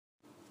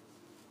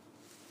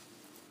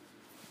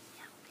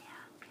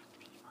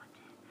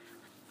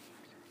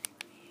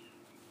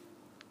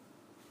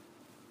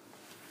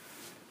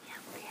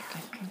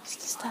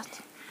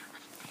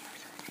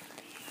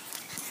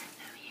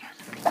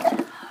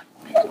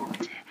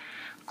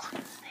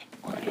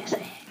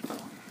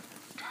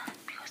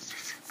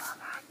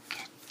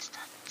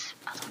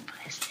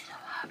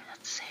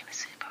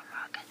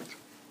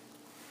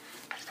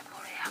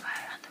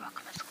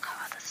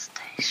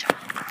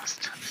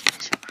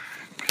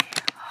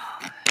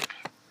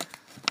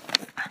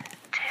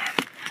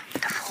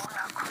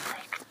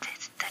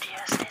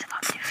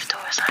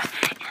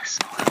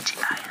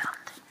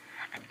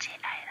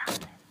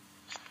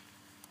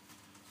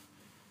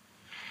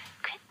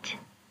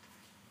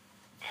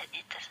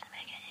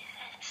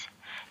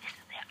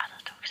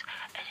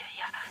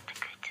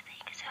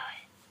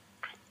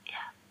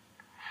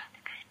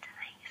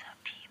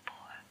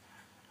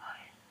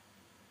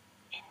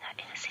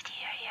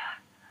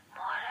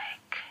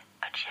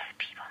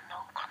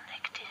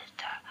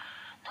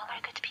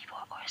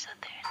also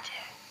there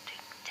too.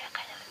 They're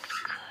kind of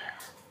cool.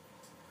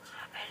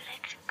 I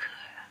like the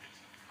cool.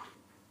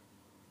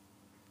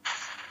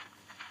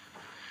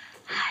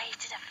 Hide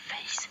the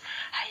face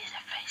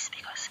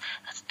because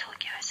that's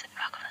Tokyo's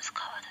Wakamas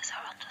covered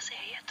around those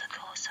areas, the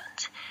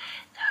Lawsons,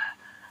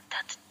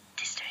 that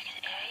district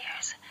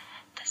areas,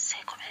 the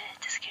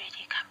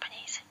security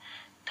companies,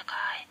 the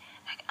guy,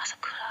 like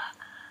Asakura,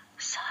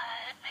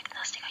 like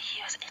Nastica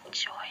hears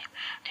enjoy,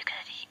 look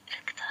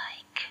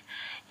like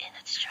in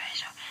that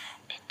situation,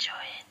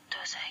 enjoy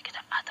those like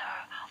the other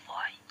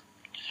or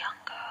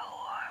younger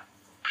or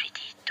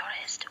pretty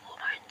dressed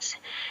women,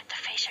 the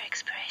facial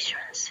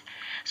expressions,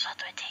 so that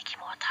will take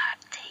more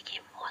time.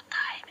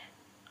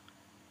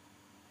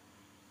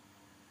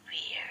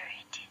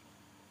 Weird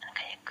and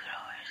kind of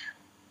gross.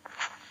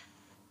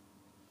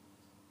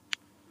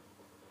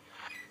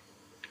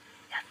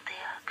 Yeah,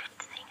 there are good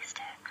things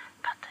too,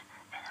 but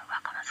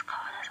Wakama's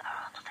colors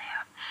around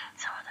there,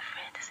 some of the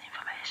friends'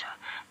 information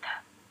that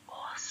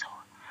also,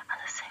 and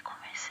the second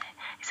is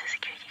a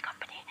security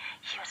company.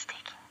 He was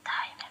taking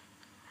time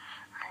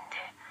and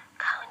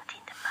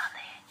counting the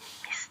money,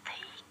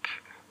 mistaking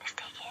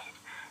it.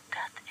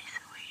 That is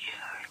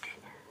weird.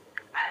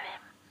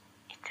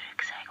 It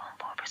looks like on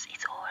purpose.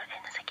 It's all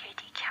in the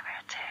security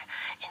camera there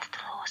in the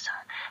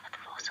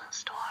Lawson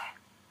store.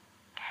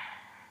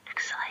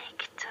 Looks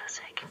like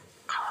those like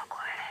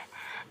Kawagoe,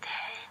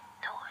 they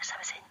know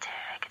something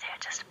there, like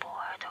they're just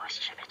bored or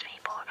stupid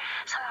people.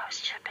 Some are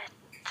stupid,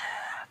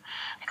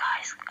 like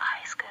high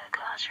school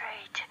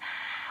graduate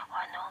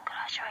or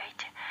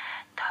non-graduate.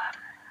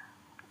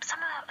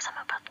 Some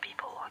are bad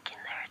people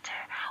working there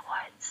too, or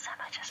some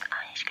are just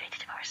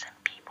uneducated person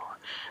people,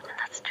 and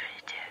that's true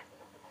too.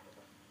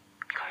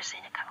 Because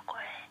in the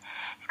Kawagoe,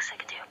 looks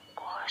like they're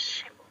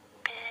gossiping,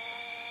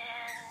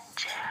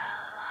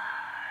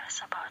 jealous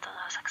about a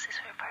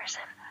successful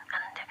person,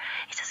 and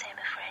it's the same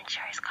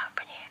franchise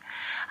company,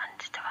 and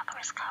the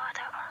Wakamas covered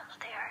around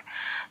there.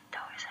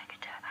 There was like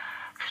the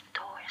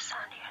footwear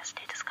and real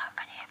estate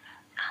company,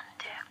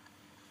 and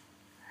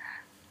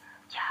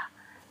yeah,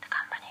 the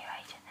company,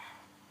 right?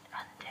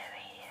 And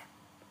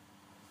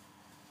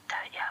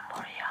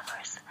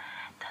Moriyama's,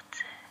 that's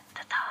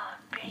the town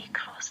very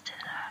close to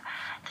the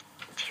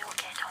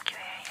Tokyo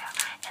area.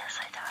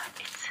 Inside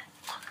it's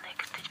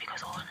connected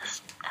because all the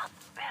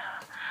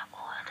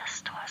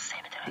stores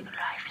seem to like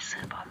Life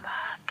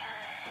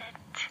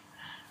Supermarket.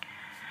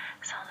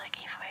 Sounds like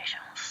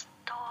information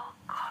store,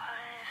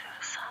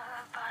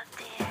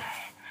 somebody.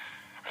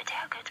 But they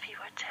are good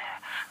people there.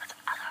 But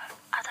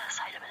other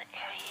side of the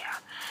area,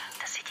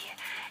 the city,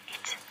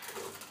 it's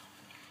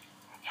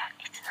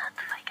not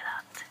like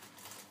that.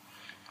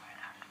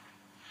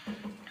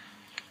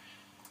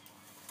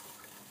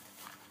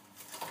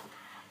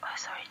 Oh,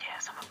 sorry, there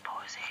are some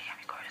pause here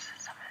because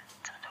some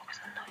dogs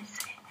are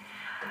noisy.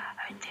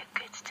 They're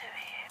good to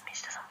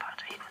miss some part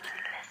of even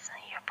listen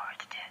your part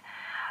there.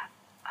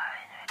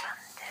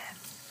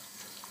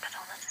 But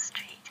on the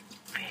street,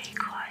 very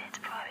quiet,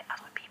 probably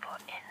other people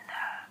in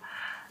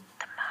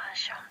the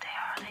mansion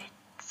there.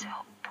 It's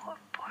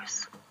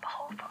hoppers.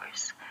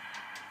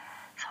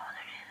 Some of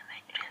the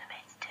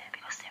roommates too,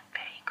 because they're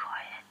very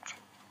quiet.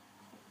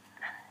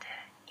 And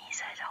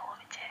inside the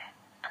home too,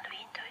 and the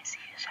window is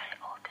usually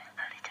open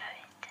a little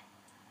bit.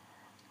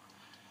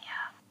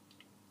 Yeah.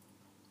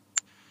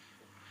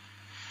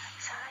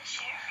 Some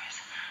shares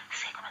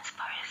segments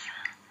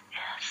person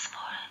in a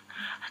small,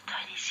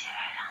 tiny share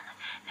island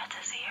that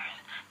is here,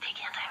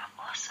 taking time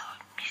also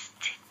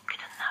mistake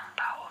the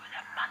number of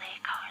the money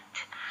count.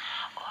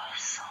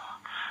 Also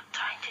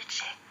trying to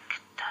check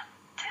that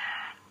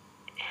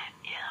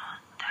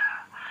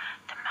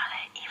the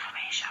money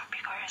information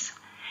because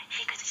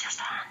he could just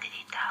hand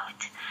it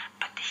out,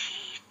 but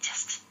he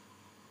just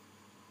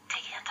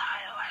taking a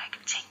time or like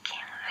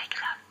checking like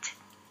that.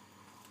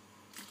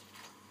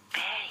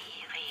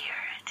 Very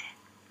weird.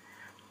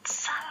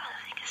 Some of the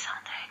things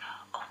sound like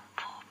on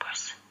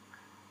purpose.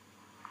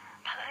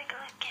 I like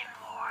looking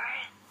more,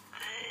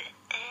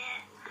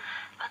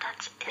 but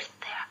that's if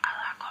there are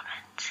other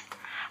comments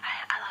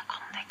and other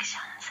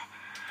connections.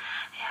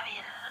 I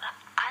mean,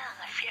 I don't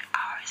know if you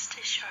are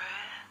still sure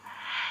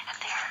if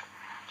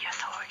your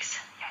talks,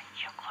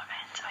 your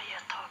comments or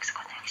your talks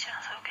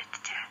connections are good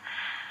too.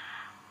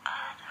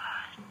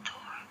 Other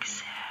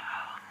talks,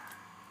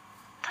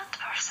 that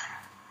person,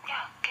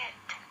 yeah,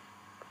 good.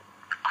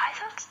 I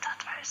thought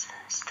that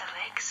person's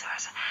legs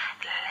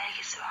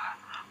were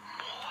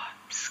more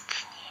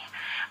skinny,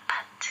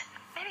 but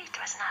maybe it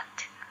was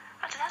not.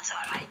 But that's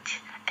alright.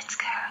 It's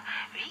cool.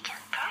 We can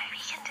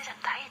do the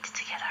diet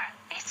together.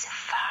 It's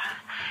fun.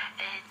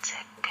 It's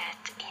a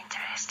good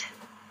interest.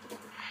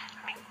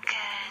 I mean,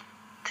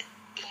 good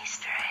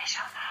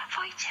inspiration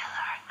for each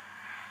other.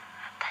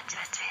 That's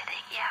what's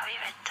really, yeah, we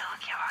were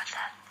talking about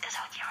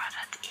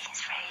that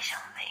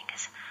inspiration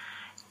things.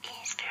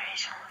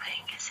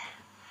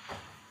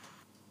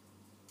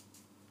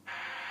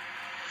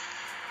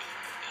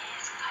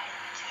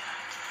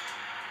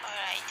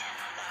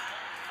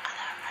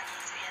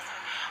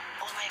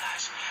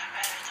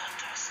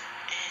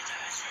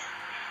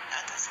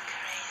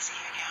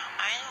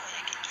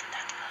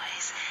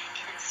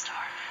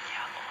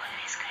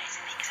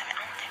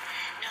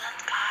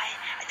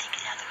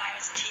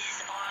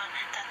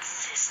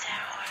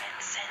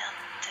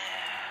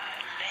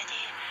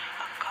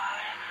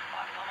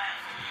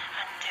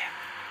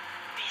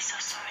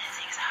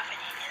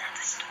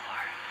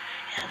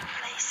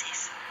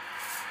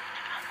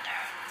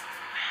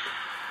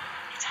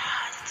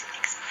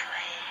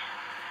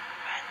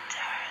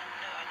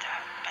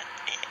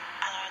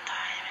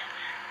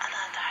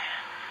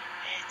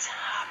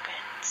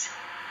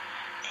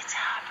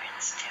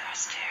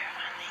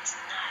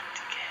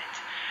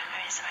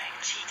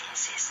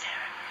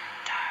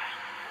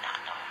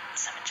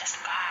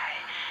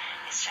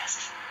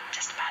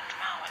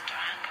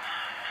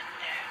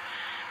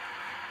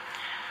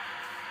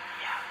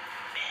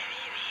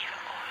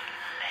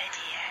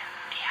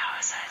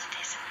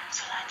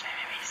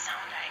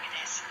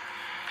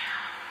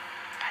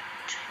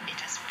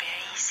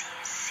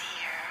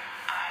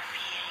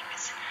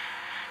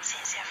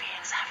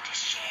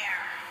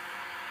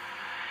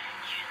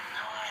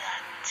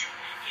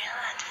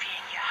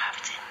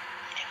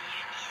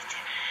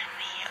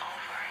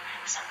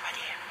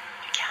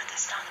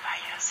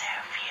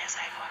 最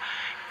後、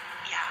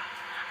yeah,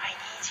 I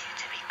need you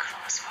to be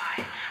close by.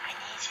 I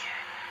need you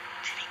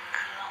to be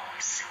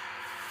close.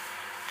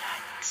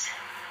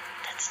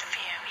 That's the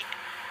fear.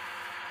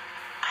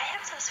 I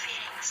have those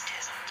feelings too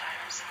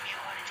sometimes. We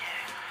all do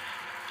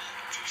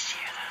need to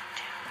share that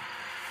too.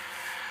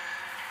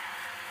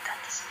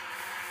 That's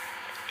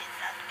in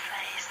that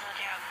place. No,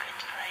 there are good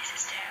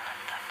places there, but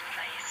that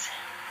place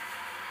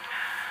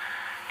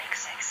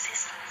makes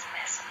existence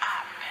mess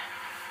up.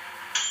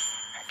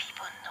 And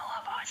people know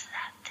about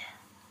that.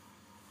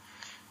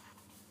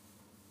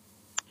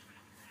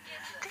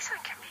 This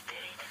one can be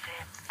deleted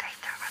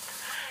later, but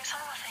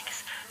some of the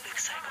things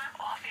looks like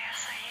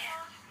obviously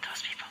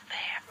those people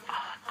there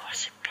are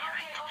gossiping,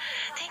 right?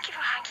 Thank you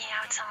for hanging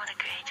out some of the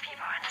great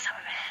people, and some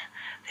of them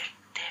they're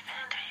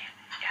definitely,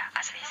 yeah,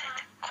 as we said,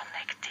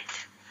 connected.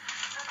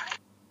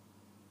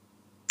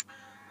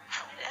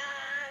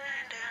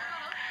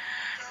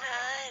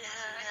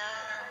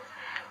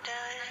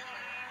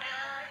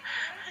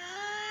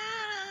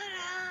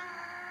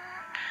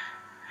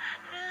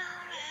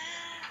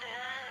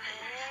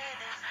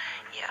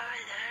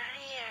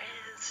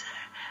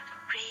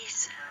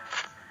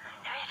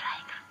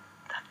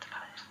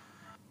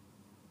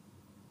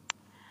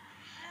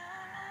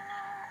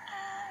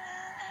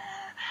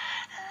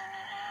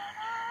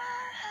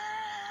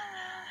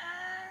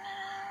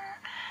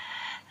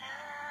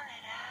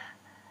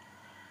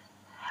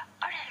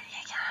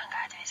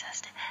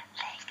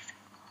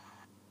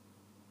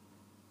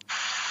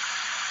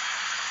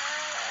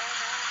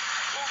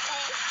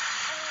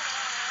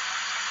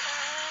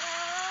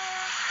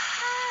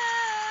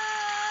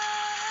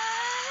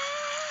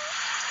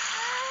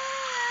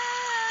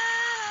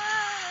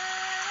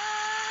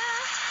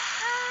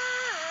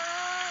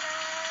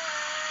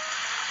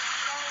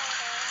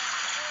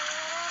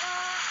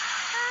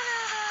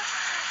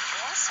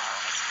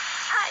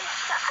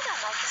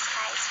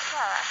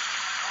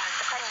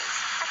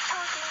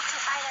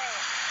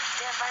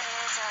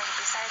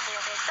 Beside the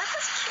bed. That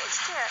was cute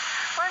too.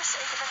 First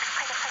it looked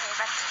kind of funny,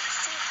 but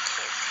still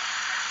cute.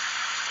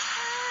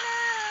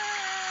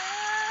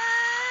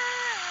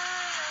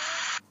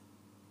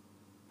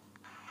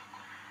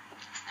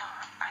 No,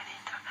 I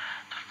didn't.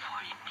 The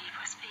foreign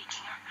people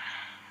speaking.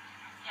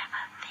 Yeah,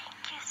 thank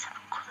you. Some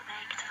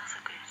colleagues also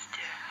good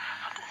too.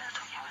 But not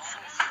talking about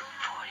some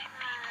foreign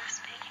people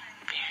speaking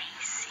very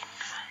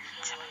simple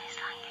Japanese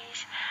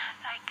language.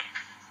 Like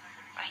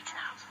right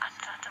now at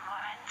that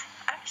moment.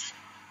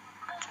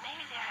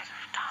 Maybe they are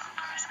dumb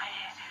person.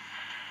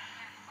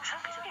 Some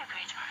could be a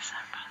great person,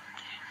 but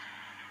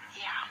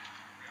yeah.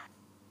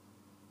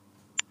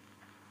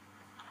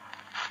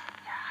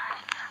 Yeah,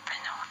 I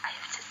know. I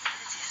have to do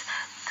this.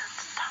 The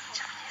dumb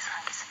Japanese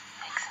language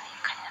makes me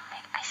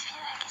I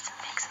feel like it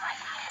makes my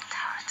head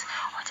hurt,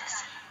 or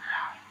just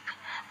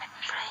my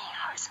brain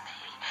hurts.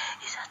 Maybe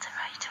is that the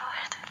right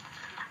word?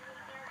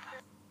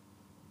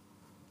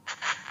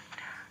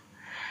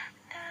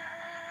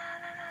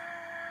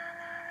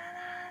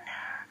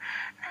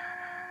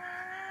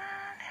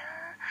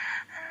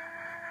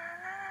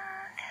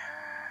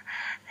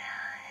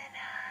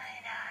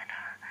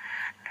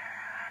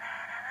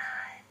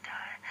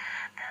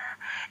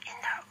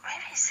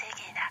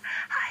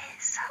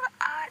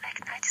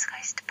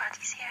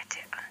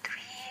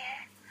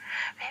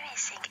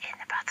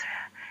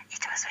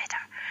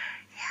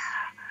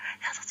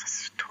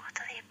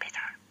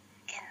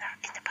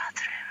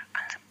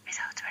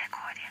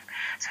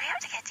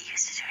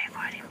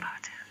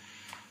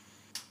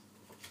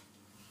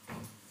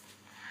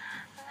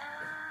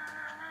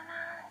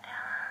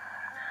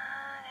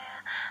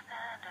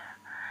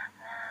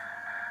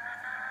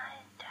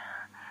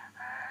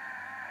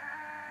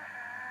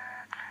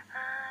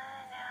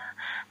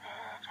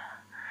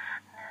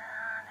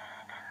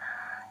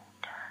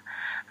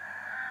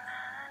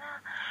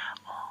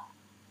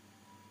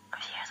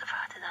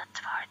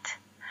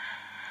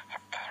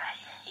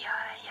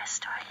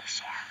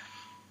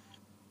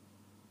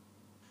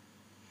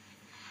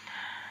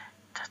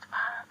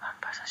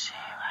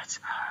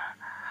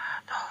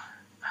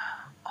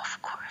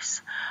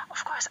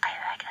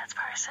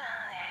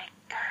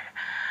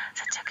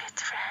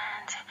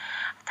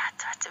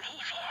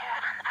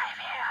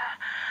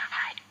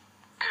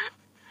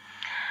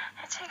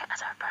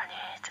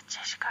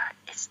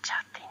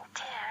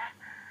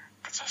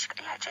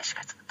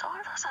 Jessica's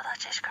told us other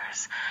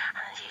Jessica's,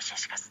 and you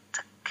Jessica's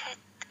the kid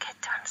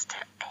ones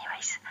too.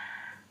 Anyways,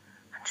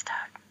 and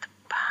the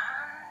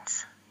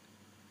bands,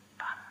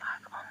 band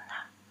mark on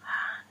the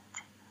hand.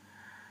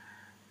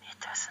 It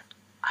doesn't.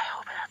 I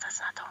hope that was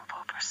not on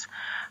purpose,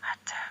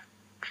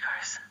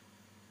 because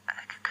a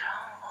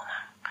grown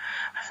woman.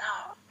 But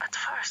no, at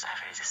first I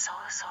felt so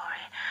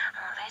sorry,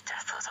 and later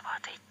thought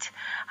about it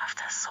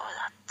after I saw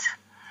that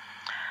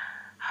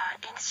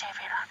in JP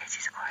Luggage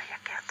is Korea.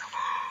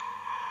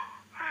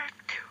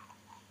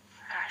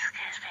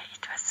 Excuse me,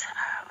 it was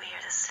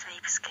weird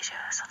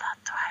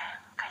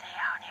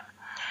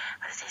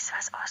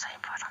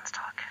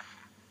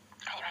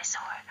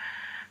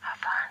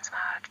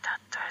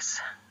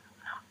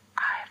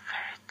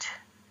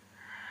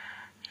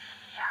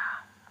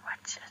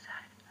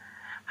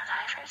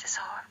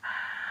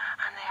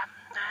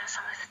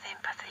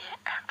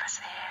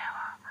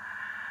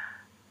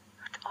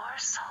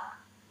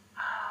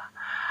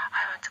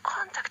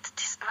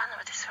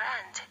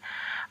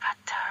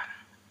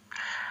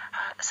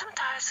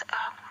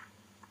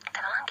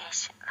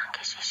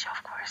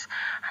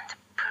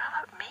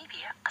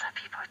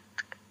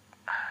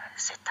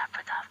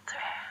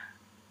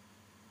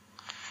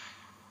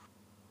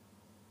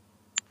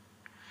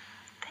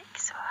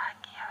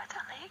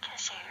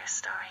share your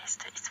stories.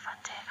 It's fun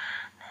to.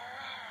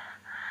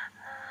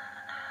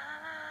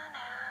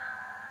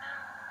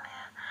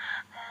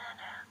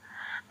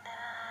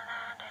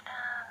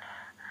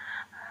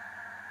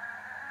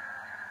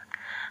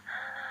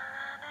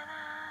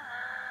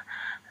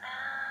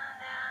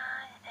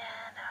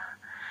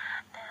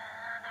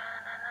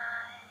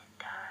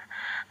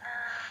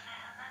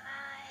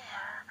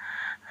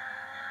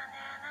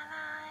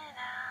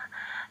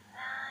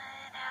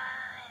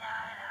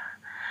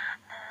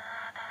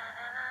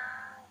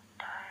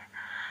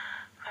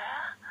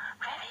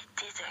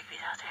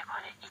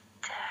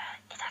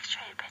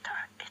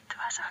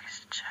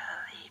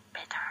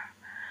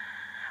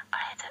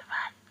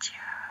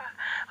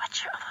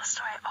 What's your other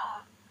story?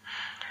 Oh,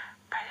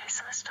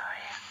 personal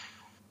story.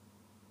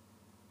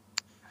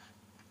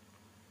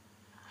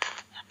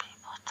 Yeah,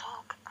 people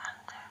talk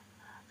and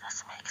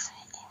that makes me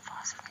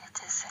impossible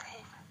to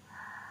sleep.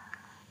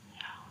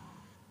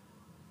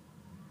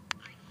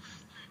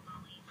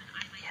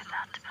 Yeah,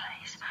 that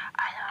place.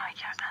 I know I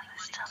can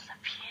understand the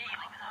feeling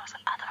of those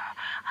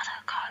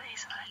other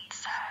colleagues, let's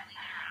say,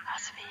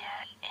 as we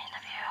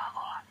interview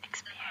or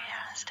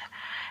experienced,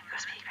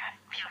 because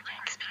people can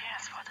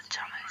experience for the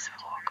journalism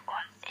work or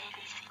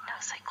anything, no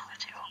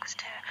psychology works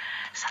too.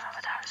 Some of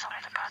the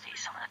bodies,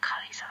 some of the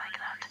colleagues are like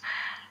that.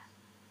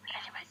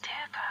 Anyway,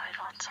 there are probably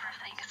lots of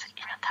things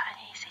in a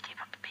tiny city,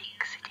 but big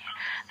city.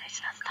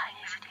 It's not a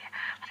tiny city,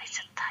 but it's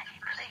a tiny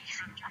place,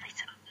 but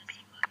it's a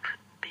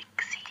big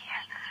city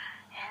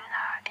in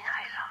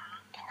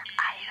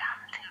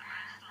Ireland,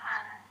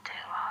 and the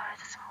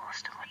world's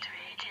most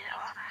motivated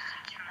or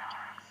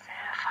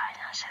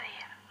financially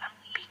a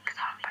big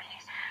company,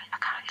 a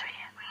country.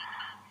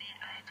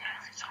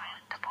 So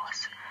the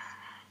boss,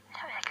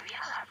 we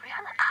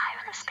are not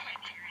Ireland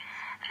spent.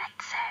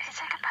 Let's say it's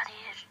like a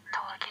buddy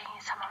talking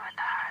some of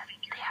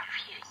their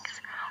feelings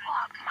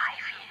or my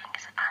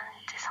feelings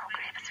and some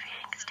Grape's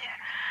feelings too,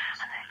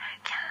 and I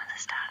can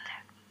understand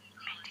it.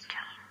 Really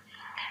can.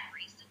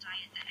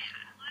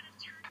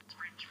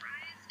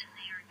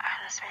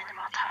 I spend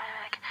more time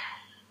like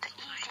the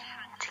eating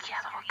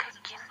together or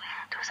cooking.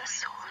 Those are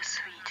so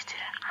sweet too.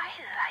 I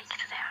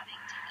liked them.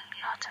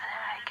 Lots of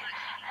them, like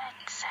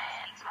let's say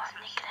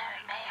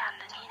nickname May and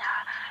Nina.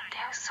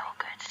 They're so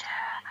good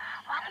too.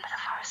 One of the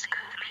first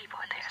good people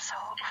there. So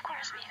of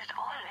course we would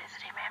always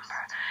remember.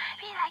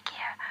 We like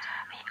here.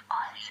 We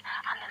always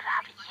and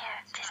love here.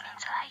 This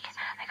means like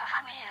a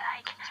family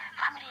like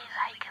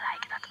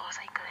that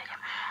also included.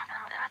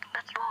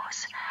 But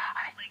boss,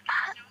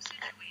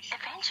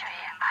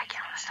 eventually I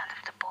can understand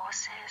if the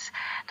bosses,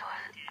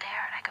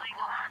 they're like a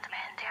woman and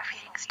men, their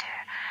feelings too.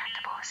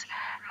 The boss,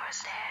 because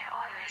they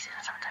always,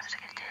 sometimes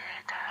like the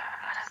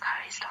other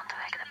colleagues don't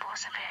like the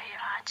boss very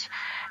much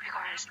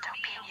because the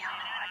opinion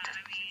or the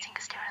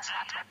things different. So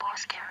my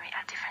boss gave me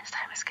a different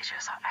time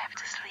schedule, so I have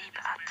to sleep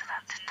at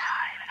that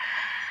time.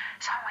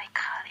 Some of my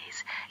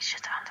colleagues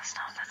should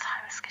understand the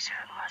time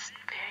schedule was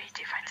very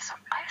different, so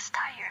I was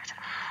tired.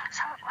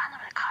 One of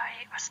the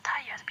colleagues was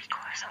tired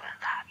because of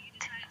that.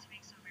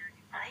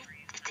 Well,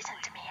 it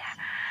didn't me.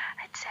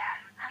 Let's say,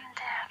 and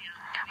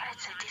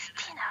let's say this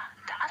Tina,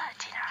 the other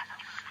Tina,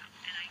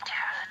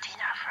 the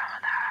Tina from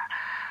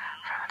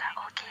the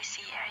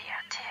OKC area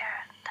there,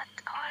 that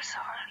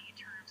also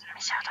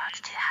shout out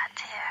to her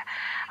there.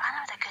 One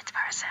of the good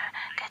person,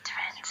 good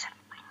friends.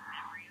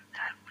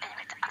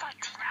 Anyway, the other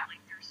Tina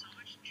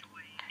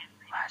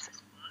was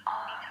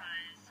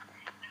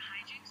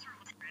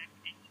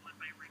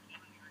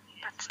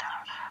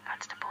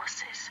but the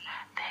bosses,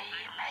 they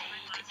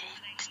made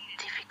it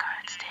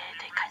difficult.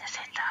 They kind of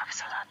set up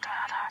so that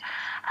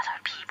other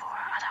people,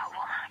 other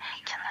women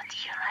cannot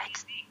unite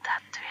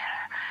that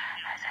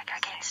like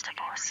against the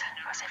boss,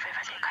 because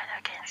everybody kind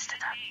of against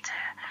that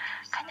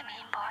kind of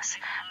mean boss.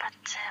 But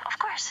of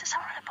course,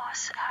 some of the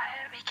boss,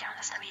 we can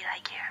understand. We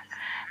like you.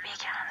 We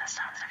can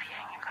understand the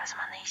feeling because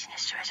managing the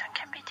situation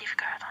can be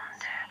difficult,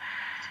 and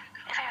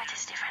everybody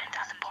is different,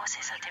 and the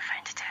bosses are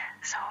different too.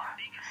 So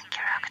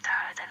character,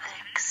 the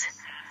looks,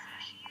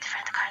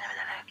 different kind of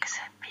the looks,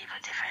 people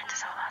different.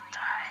 So that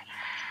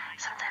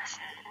sometimes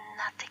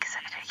not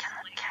exactly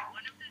can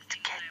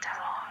get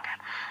along,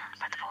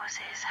 but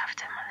bosses have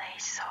to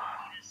manage. So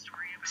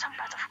some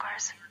part, of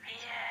course,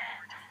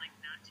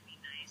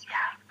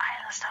 I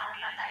understand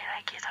and I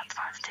like it that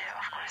part too.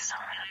 Of course,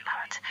 some of the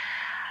part,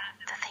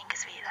 the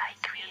things we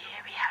like, we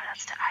have that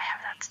too. I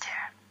have that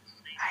too.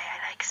 I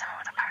like some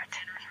of the part.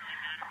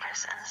 Of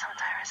course, and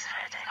sometimes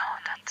I feel like, oh,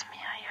 that's me.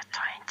 You're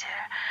trying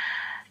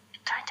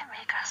to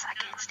make us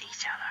against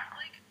each other.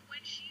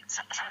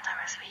 So,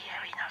 sometimes we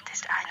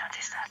noticed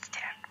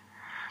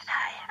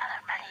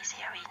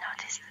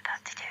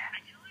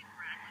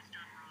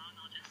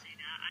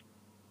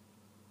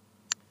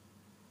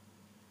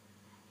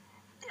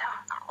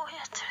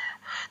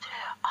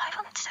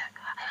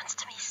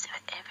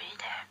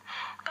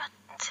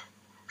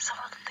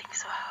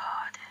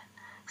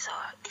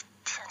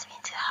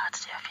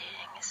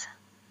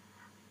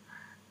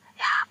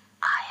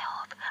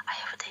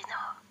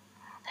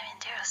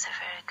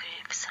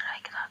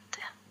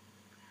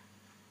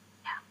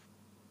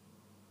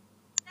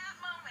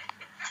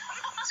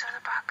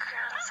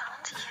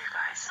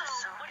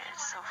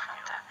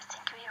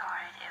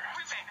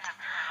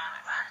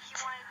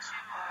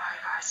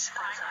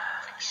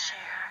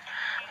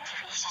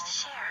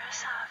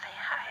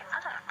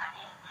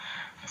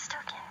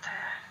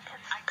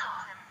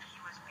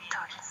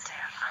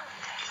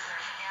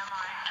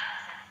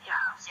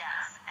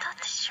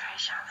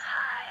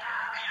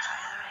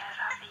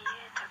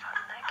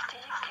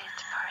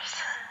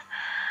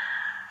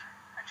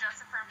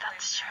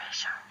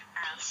situation.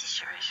 This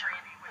situation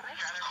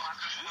makes it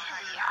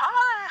really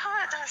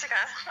hard.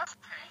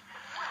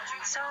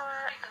 So,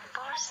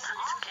 both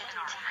that's good.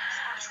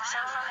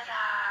 Some of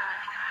the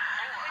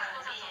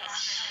VS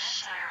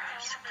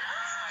shares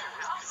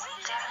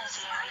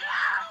definitely we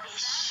have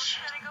issues.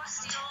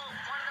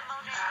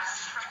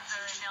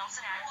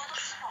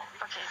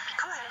 Okay,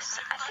 because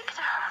I think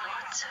there are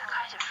lots of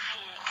kind of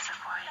feelings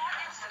for you.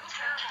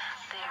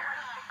 There,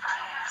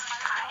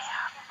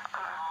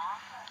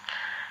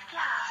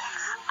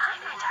 I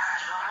know there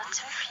are lots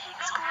of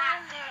feelings going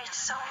on there. It's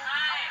so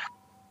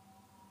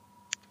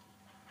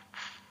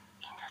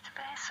in that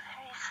place when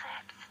we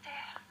slept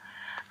there.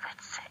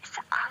 Let's say it's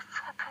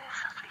outside place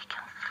that we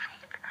can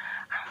sleep.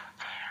 And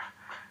there,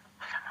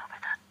 some of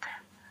that,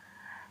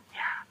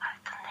 at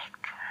the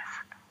neck was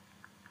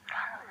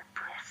one of the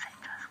blessed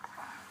was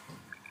gone.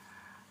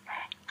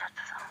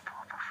 That's some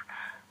sort of.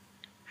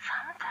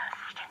 Sometimes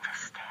we can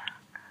just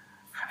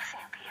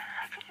something be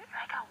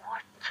like a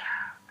watcher.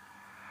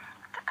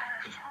 The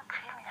little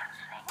criminal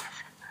things.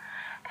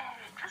 And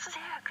it was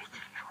there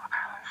quickly for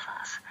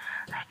answers.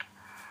 Like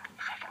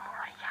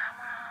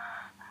Moriyama,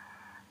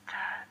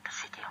 the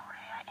city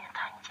area in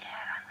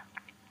Tangier.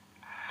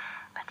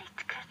 But it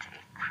could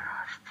be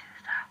close to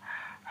the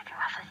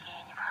Waseda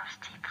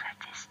University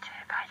practiced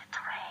by the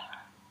train.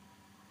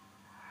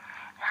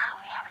 Now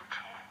we have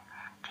two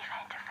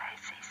different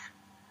faces.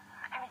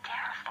 I mean,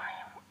 there are so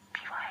many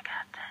people like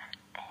that.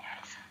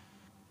 Anyways.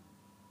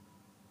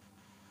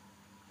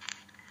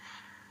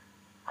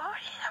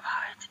 Worried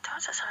about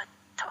those are some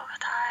talk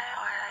tie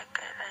or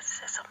let's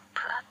say some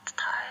plot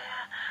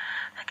tie,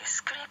 like a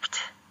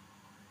script.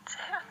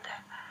 And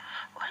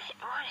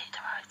worried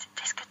about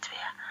this could be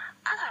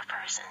other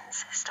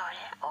person's story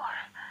or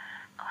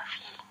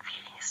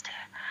feelings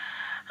there.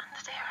 And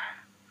there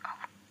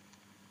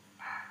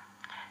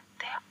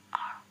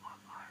are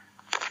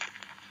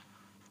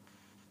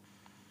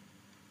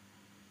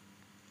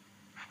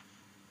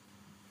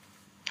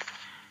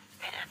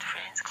when that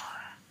friends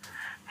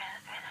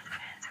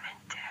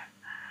went there,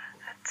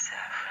 that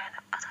friend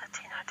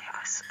Tina there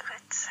was,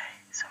 let's say,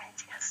 so many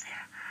things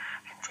there.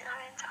 When Tina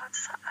went out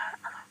to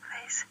other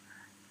place,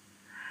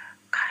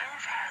 kind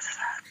of felt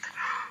that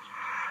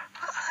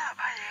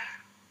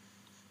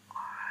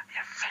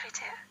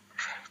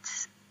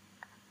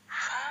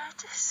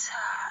felt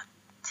sad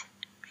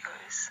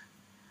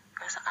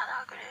because the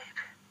other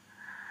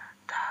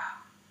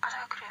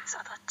groups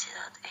other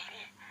Tina and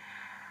Amy,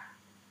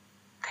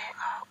 they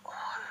are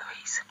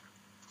always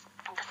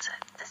that's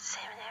the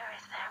same name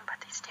with them,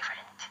 but it's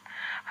different,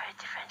 very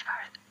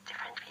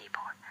different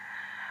people,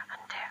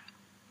 and they're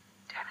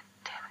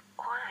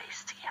always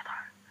together,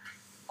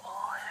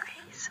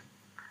 always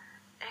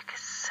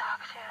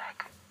exactly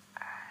like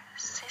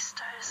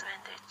sisters when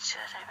they're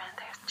children,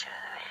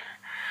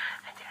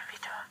 and they're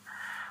little,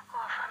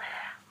 or family.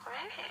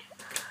 Maybe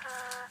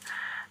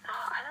no,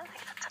 I don't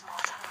think that's a more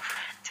than a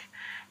friend.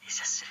 It's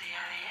just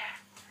really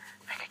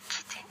like a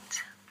kitten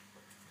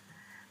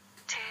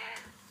to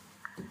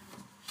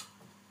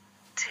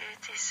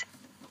this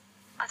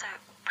other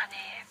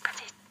Bunny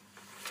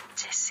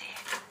Jessie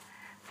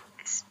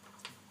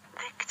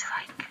looked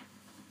like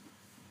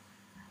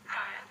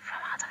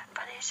from other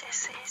Bunny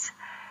Jessies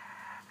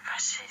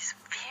versus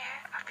beer,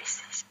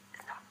 obviously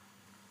no,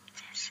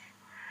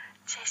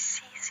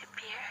 Jessie's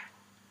beer,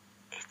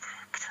 it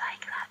looked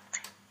like that.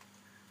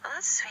 Well,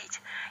 that's sweet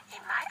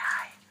in my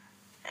eye.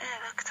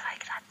 It looked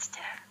like that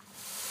too.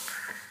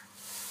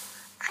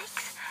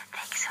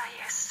 Thanks for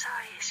your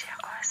stories,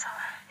 also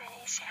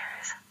any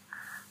shares.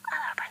 I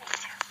love Bunny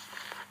too.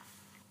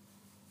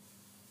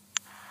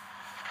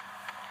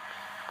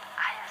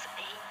 I was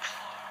 18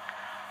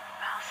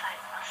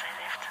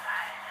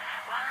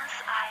 once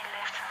I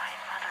left my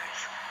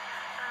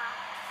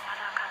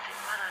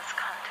mother's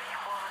country,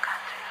 home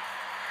country,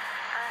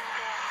 and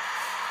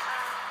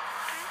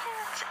pretty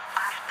much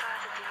after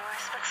the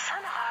divorce, but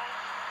somehow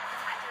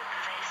I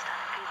didn't face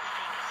some good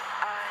things.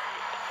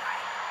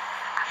 Anyway,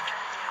 after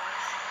the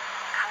divorce,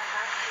 come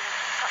back to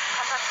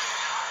the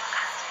home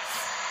country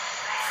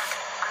when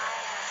I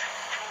was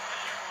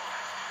 24.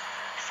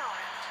 So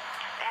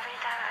every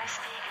time I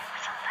speak,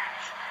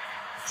 sometimes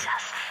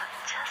just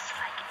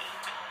like 18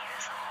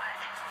 years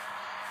old,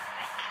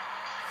 like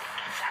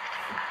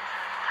exactly at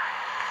the time.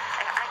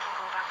 Like I can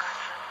go back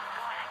also,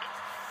 or like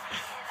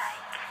feel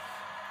like,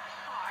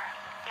 or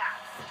yeah,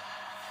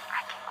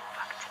 I can go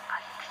back to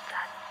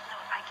that. No,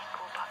 I can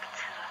go back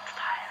to that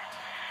time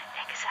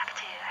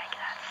exactly like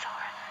that. So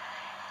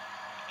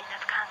in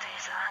that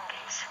country's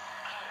language,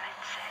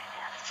 let's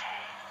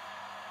say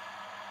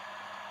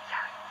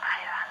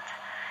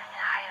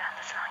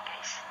Ireland's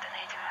language, the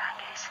native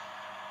language.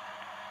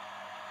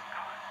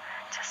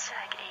 Just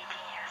like 18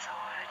 years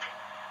old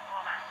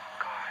woman,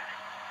 girl,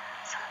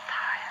 some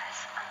time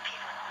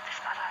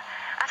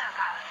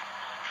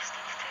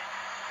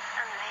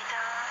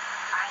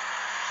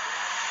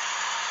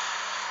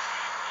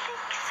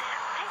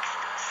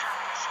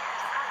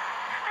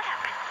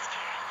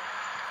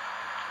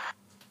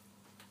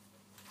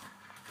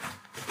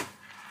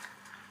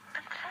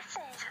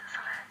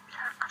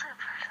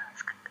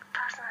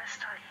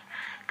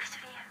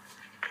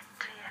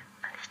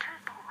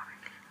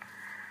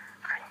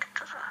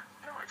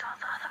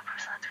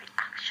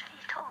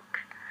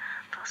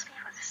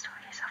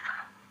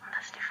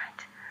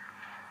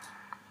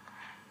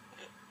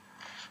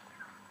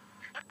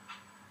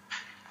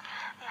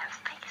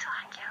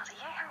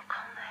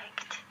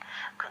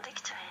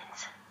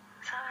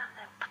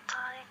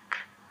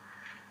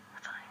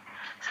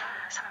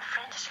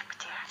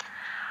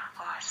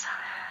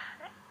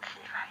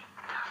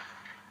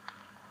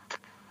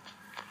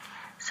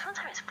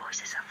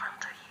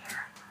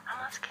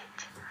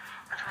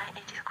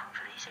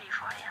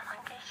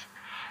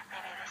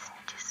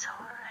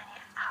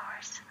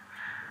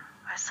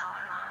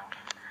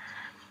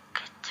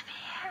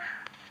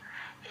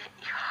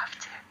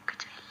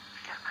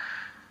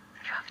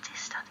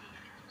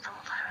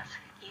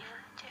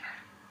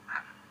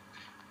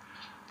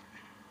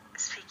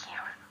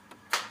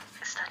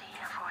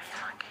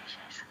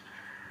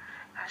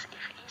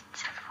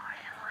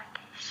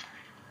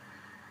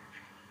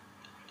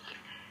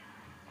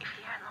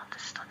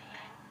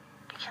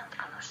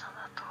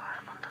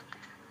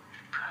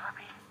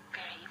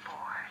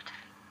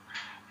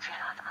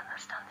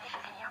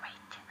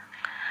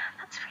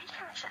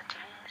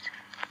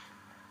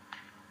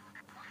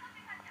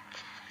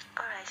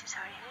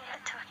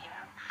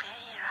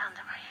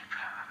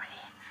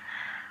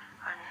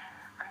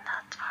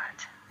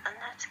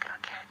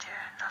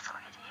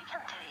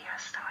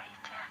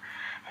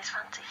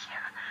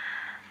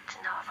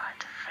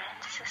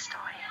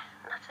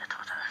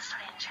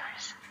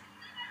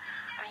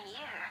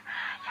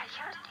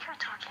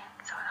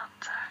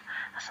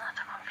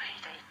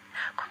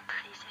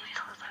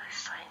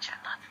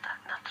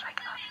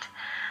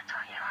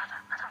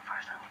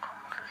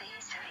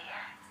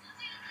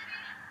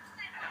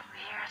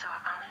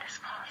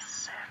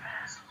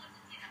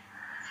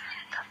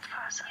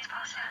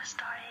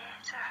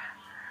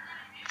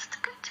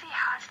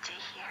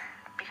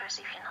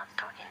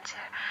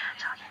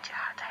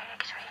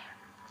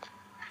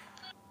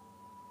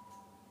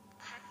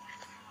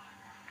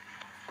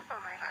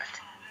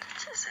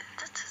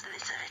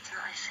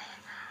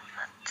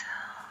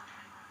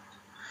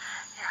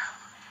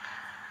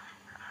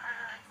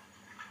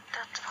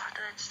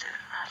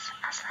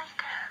as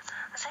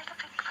like a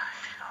big part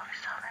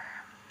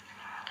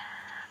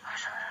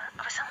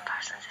of some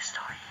person's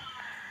story.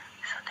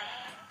 So they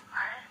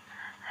are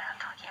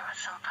talking about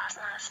some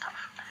personal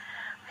stuff,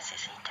 which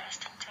is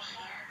interesting to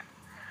hear.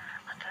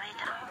 But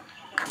later on,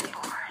 got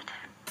bored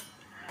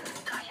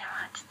talking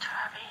about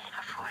traveling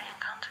to foreign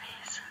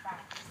countries.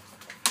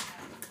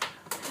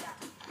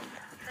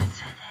 They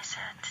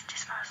said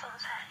this person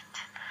said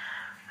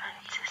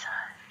went to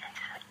some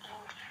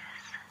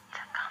Indians,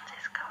 the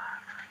countries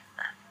covered.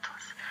 That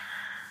was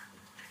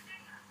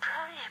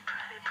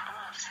probably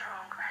pronounced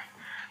wrong, right?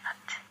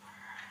 But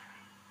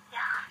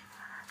yeah,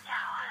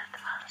 hold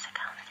on 1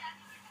 second.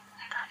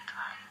 That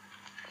one.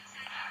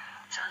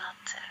 So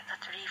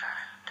that river,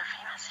 the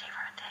famous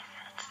river, they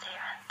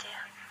went to.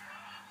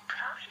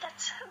 Probably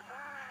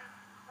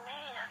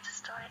maybe that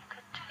story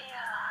could be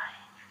a lie.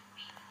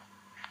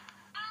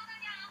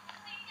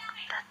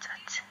 That's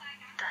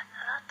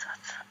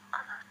what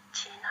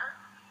China,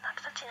 not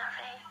the China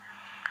Fei,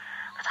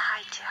 but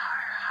hi to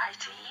her, hi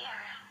to you.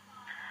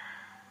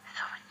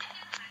 So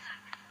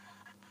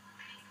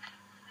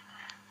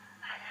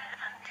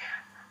and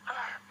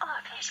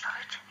other page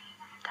part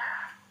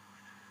there.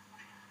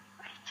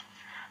 Wait,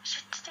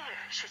 should do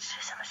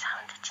some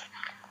sound check.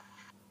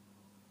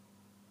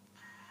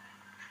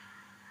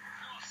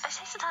 I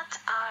think that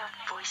our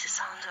voice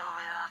sounds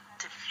over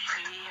the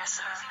previous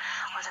one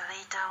or the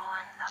later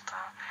one. That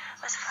one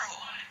was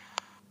funny.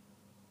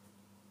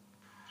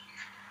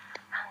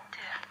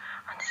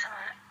 And some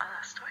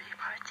other story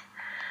part.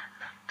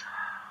 That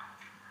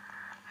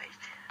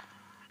wait.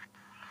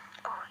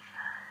 Oh,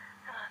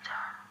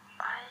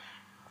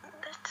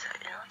 that's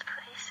another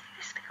place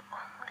we speak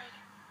only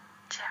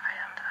the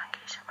island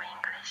language or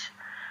English.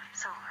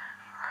 So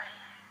I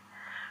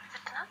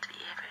would not be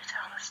able to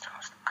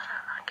understand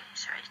other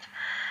language, right?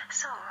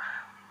 So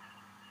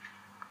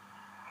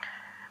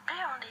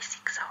maybe only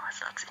 6 hours,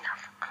 that's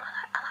enough.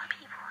 Other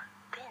people,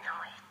 they know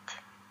it.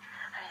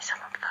 I mean,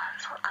 some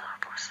other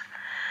boss.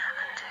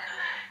 And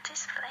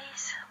this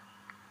place.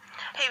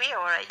 Hey, we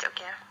alright,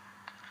 okay?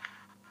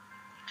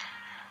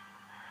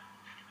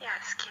 Yeah,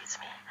 excuse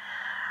me.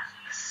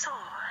 So,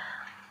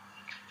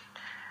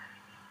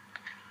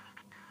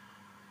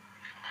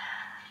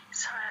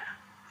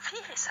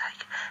 feels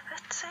like,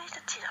 let's say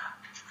the Tina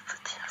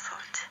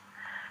thought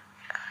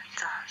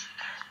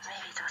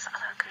maybe those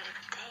other group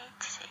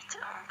did it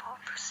on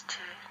purpose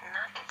to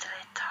not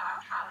let her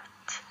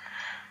out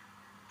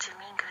to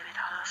mingle with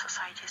other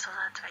society, so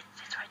that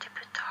they try to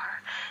put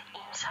her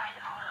inside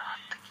of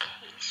that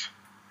cage,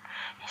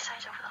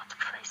 inside of that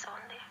place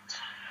only.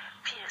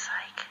 Feels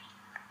like,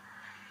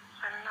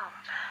 I don't know,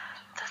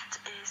 that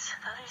is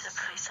a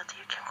place that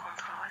you can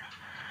control.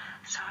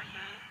 So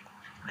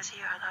because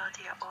you're adult,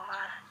 you're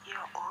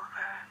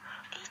over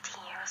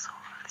 18 years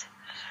old.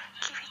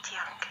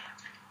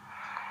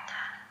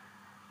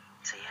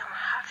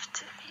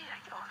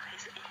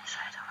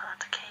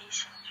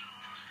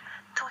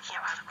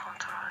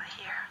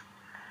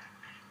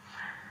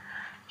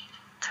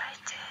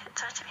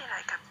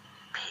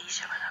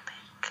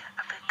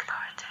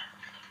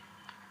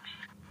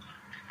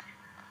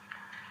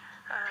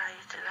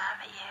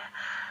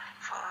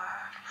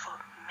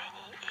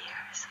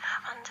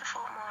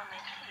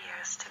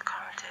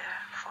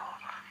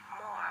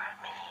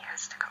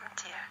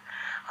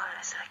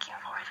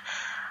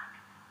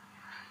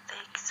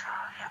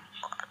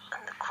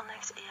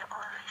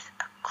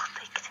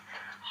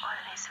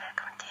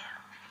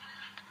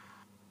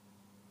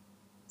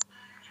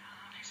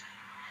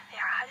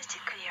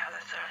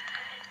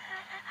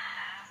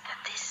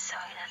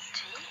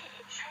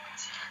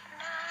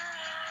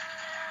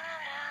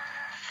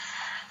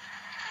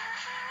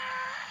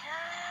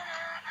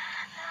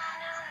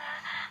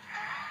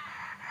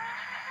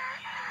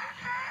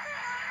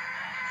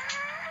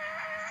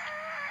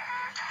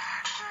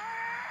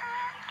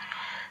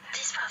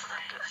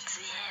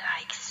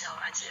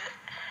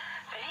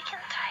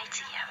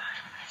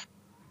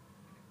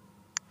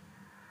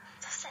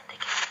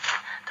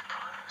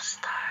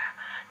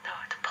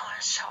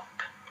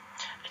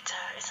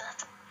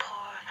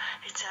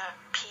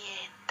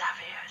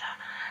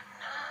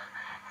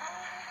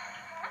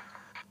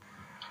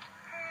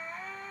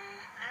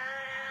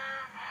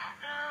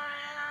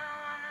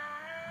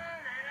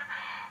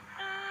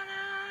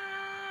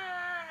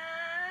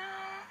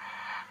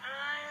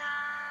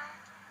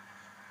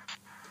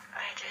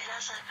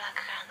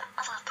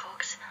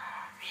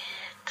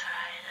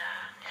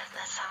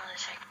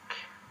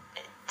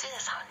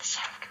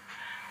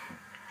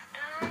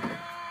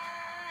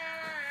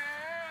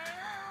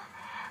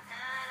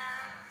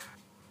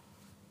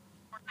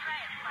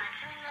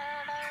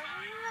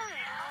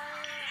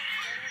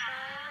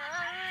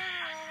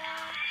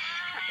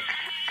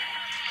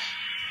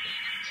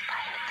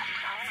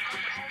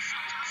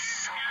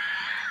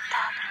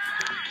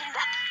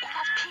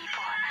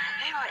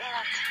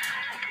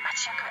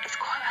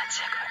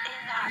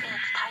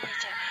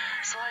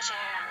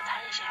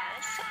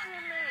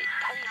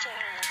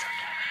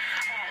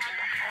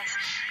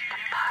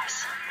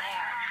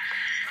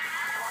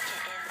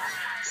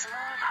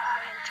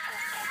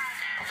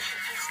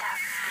 that.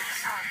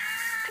 So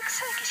looks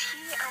like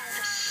he and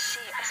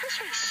she,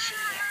 especially she,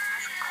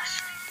 has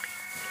caution.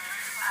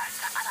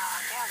 The other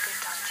one, they are good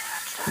ones.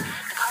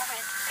 The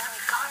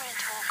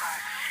government worker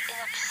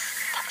in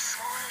a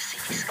small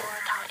city, small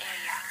town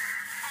area.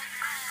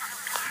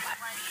 But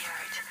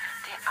weird.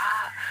 They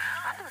are.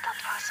 One of that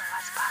person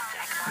was bad,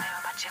 like Morema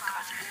Machiak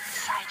was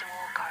inside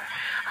worker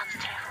and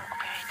telephone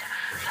operator.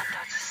 That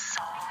was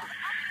so.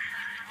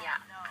 Yeah,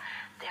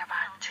 they're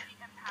bad.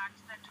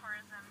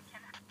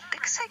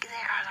 Looks like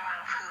they are the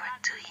one who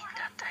are doing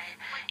that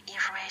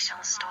information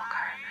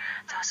stalker.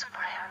 Those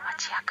Morema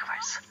Machiak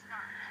was.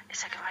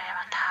 It's like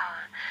Morema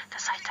town,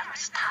 the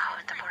Saitama's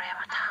town, the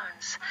Morema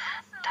towns,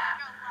 the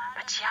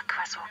Machiak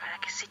was worker,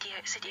 like city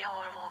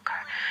hall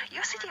worker.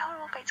 Your city hall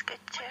worker is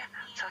good too.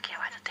 Talking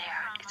about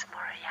there, it's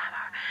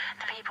Moriyama.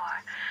 The people,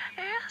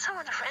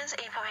 some of the friends'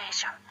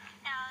 information.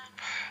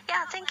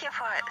 Yeah, thank you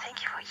for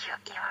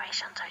your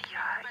information to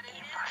your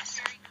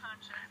inputs.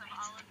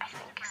 I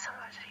think some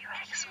of you are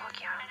like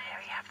smoking around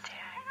there. You have to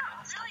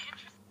constantly.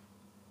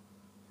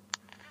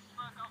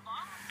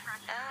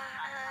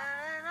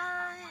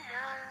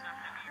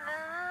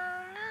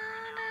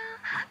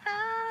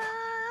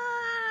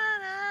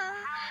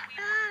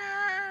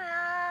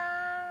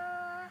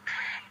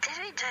 Did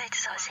we do it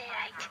so? Say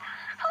like,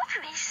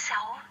 hopefully so.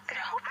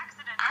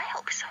 I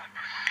hope so.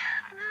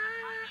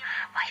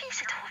 Why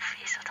is it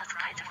hopefully so? That's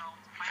kind of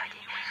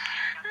funny.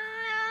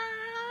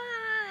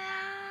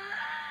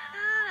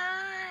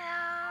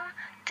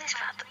 This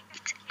part,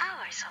 it's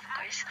ours, of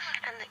course,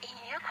 and in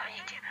your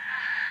community.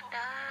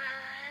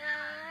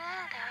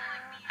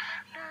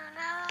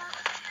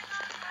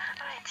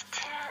 Alright,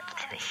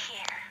 till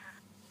here.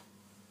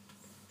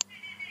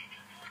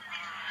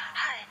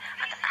 Hi,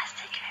 and I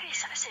think very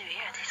something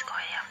weird is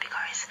going on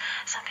because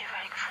some people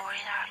are like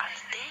foreigner and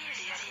they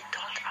really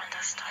don't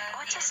understand.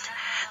 Or just,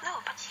 no,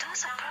 but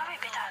those are probably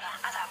better than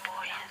other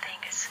boring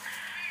things.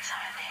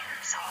 Something,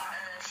 so.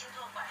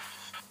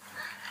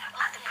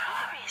 And the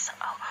problem is,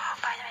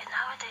 by the way,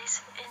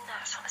 nowadays in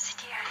some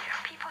city area,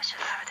 people should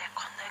have their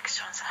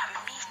connections, have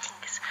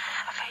meetings,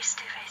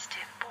 face-to-face to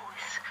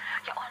both.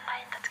 Yeah,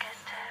 online that's good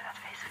too, but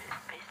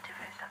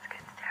face-to-face that's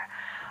good too.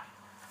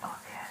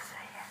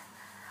 Obviously,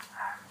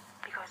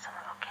 because of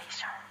the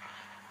location.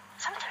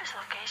 Sometimes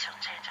location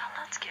change, and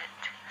that's good.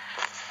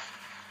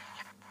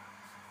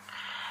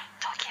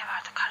 Talking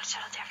about the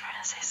cultural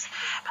differences.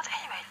 But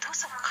anyway,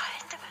 those are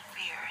kind of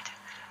weird,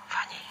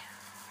 funny.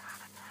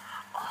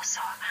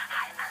 Also,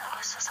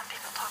 some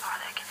people talk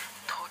about like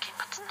talking,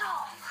 but no.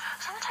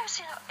 Sometimes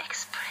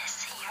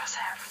expressing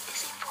yourself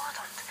is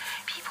important.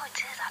 People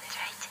do that,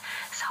 right?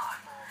 So,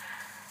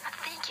 but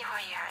thank you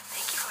for your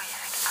like,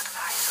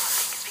 advice on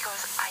things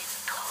because I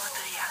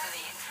totally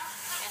agree.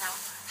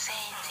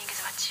 Saying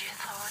things what you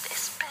thought,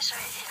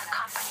 especially in a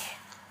company.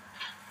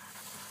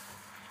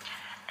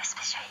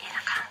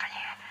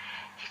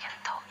 You can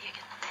talk, you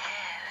can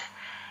tell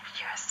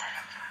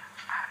yourself.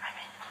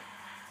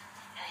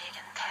 You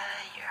can tell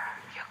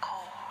your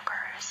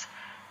coworkers